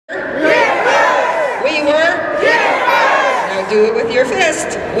do it with your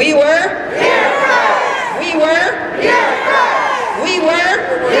fist. We were here first. We were here first. We were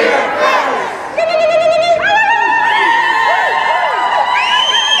here first.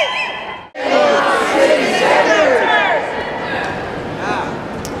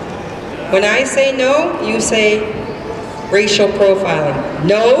 When I say no, you say racial profiling.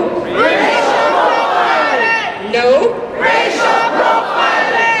 No. Racial profiling. No. Racial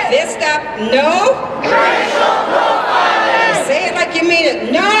profiling. Fist up. No. Racial profiling. Say it like you mean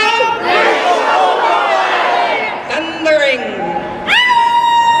it. No. Racial profiling. Thundering.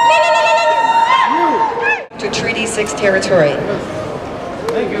 To Treaty 6 territory.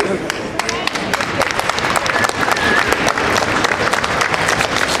 Thank you.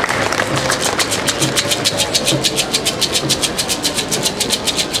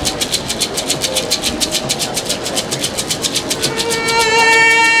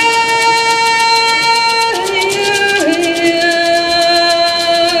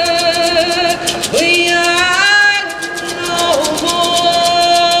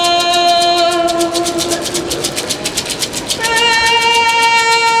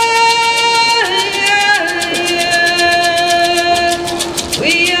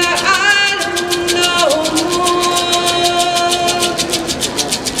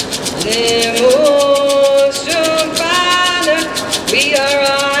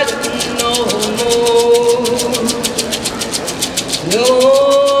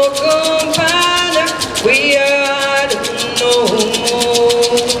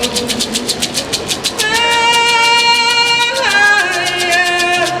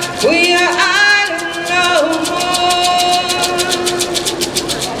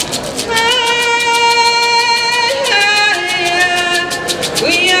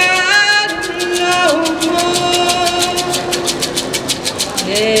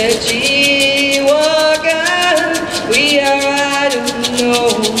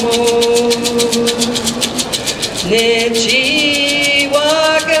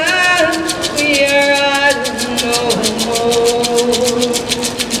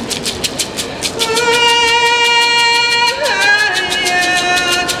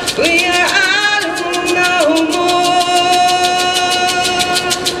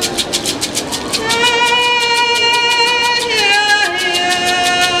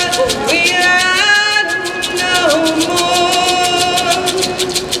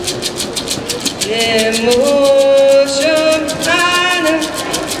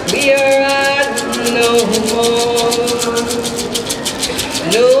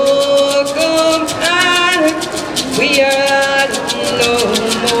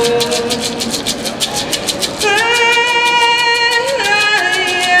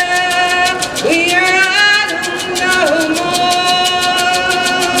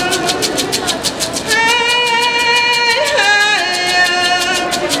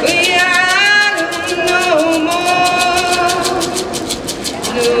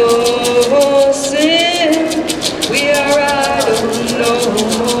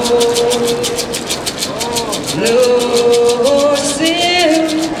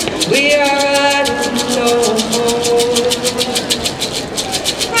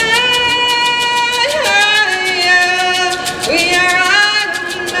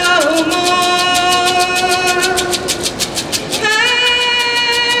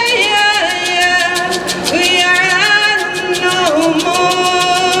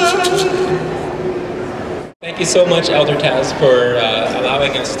 So much, Elder Taz, for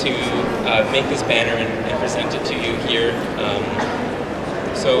allowing us to make this banner and present it to you here.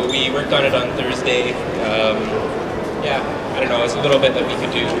 So we worked on it on Thursday. Yeah, I don't know, it's a little bit that we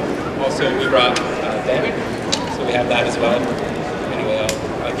could do. Also, we brought a banner, so we have that as well. Anyway,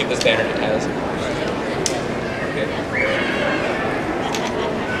 I'll give this banner to Taz. Okay.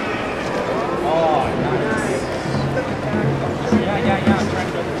 Oh, nice. Yeah.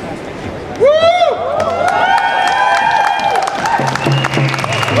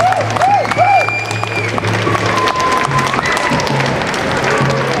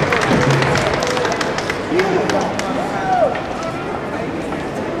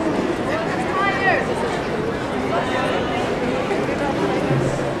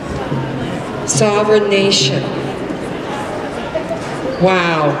 Sovereign nation.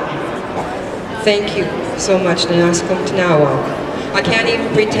 Wow. Thank you so much, Nanaskum Tanawa. I can't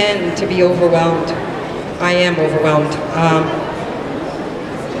even pretend to be overwhelmed. I am overwhelmed.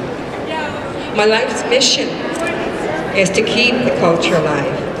 My life's mission is to keep the culture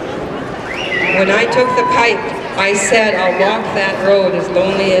alive. When I took the pipe, I said I'll walk that road as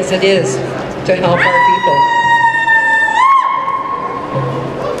lonely as it is to help our people.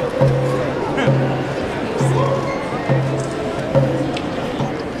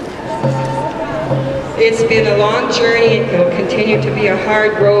 It's been a long journey, and it will continue to be a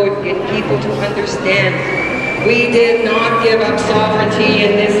hard road getting people to understand. We did not give up sovereignty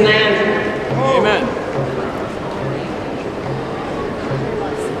in this land. Amen.